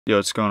Yo,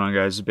 what's going on,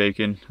 guys? It's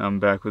Bacon. I'm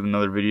back with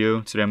another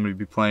video. Today I'm going to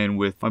be playing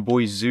with my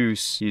boy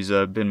Zeus. He's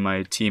been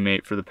my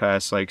teammate for the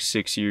past like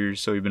 6 years,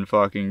 so we've been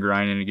fucking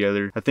grinding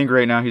together. I think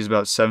right now he's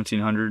about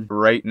 1700.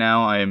 Right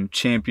now I am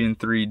Champion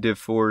 3 Div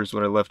 4 is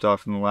what I left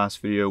off in the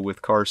last video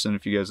with Carson,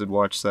 if you guys had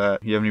watched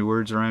that. You have any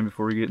words, Ryan,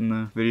 before we get in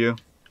the video?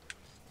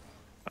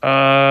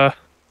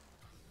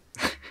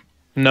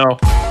 No.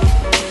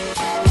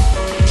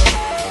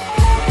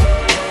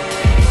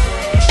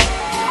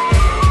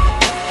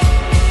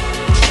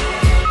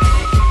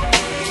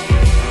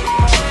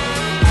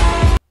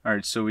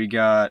 Alright, so we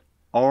got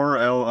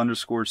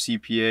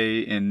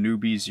RL_CPA and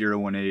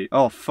newbie018.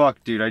 Oh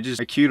fuck, dude, I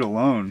queued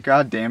alone.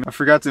 God damn it. I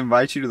forgot to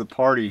invite you to the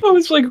party. I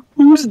was like,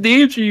 whose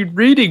names are you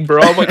reading,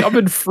 bro? I'm like, I'm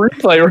in free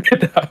play right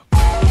now.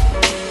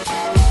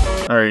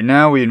 Alright,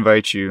 now we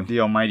invite you. The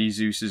almighty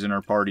Zeus is in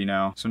our party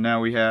now. So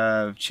now we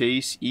have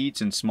Chase,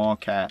 Eats, and Small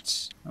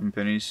Cats. I'm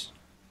Pennies.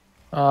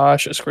 I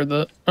should have scored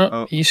that.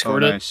 Oh, he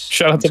scored it. Nice.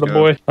 Shout out to the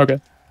boy.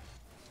 Okay.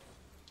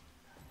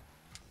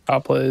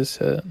 I'll play his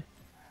hit.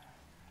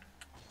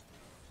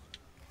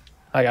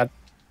 I got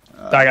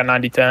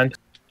 90-10.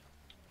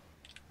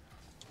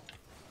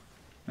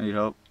 Need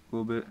help a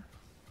little bit?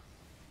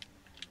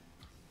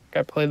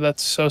 I played that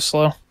so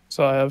slow.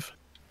 So I have.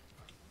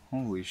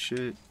 Holy shit.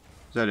 Is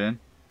that in?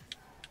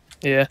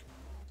 Yeah.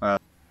 Wow.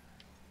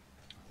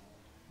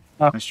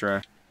 Oh. Nice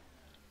try.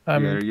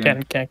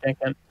 Can't.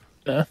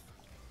 Yeah.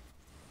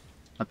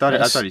 I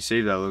thought he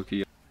saved that low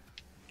key.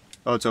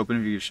 Oh, it's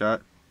open if you get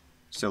shot.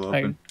 Still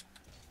open.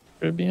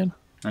 Could be in.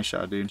 Nice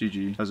shot, dude.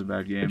 GG. That was a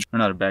bad game. Or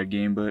not a bad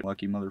game, but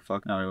lucky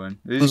motherfucker. Now we win.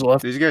 Who's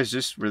left? These guys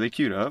just, were they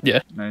queued up?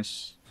 Yeah.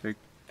 Nice.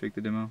 Fake the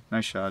demo.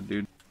 Nice shot,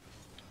 dude.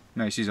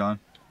 Nice, he's on.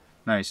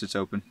 Nice, it's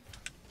open.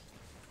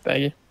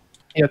 Thank you.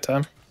 You got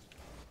time.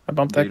 I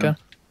bumped that Beat guy. him.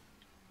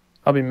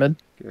 I'll be mid.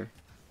 Okay.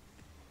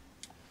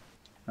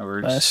 That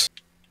works. Nice.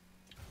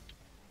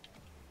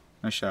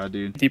 Nice shot,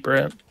 dude. Deep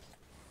right.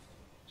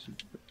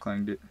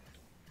 Clanged it.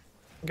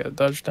 Got a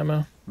dodge demo.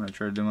 I'm gonna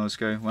try to demo this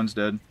guy. One's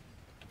dead.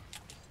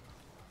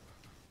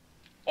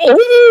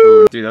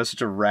 Oh! Dude, that's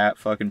such a rat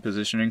fucking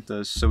positioning.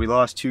 So we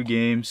lost 2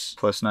 games,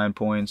 plus 9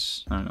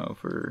 points. I don't know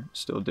if we're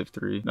still Div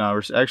 3. No,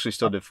 we're actually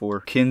still Div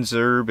 4.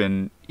 Kinzerb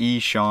and E.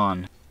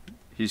 Sean.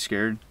 He's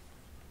scared.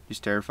 He's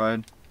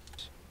terrified.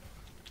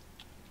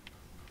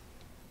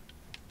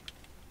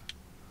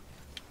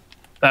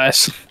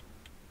 Nice.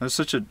 That's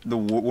such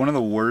one of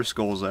the worst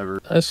goals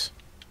ever. Nice.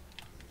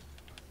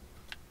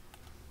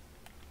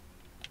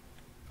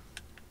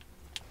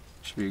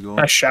 Should be a goal.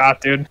 Nice shot,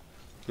 dude.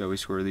 Yeah, we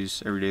score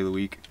these every day of the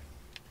week.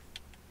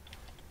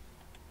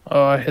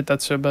 Oh, I hit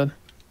that so bad.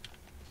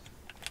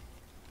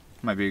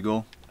 Might be a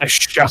goal. Nice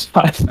shot.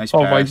 Nice Oh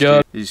pass, my god.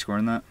 Dude. Is he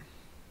scoring that?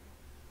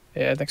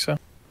 Yeah, I think so.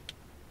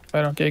 If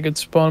I don't get a good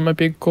spawn, it might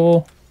be a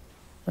goal.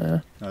 Yeah.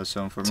 That's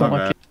so for my Something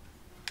bad. like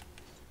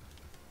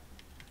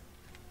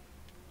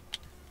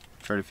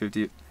Try to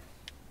 50 it.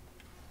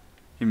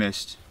 He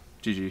missed.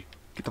 GG.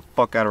 Get the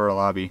fuck out of our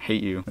lobby.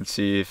 Hate you. Let's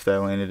see if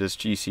that landed as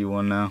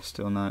GC1 now.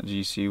 Still not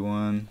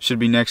GC1. Should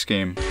be next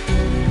game.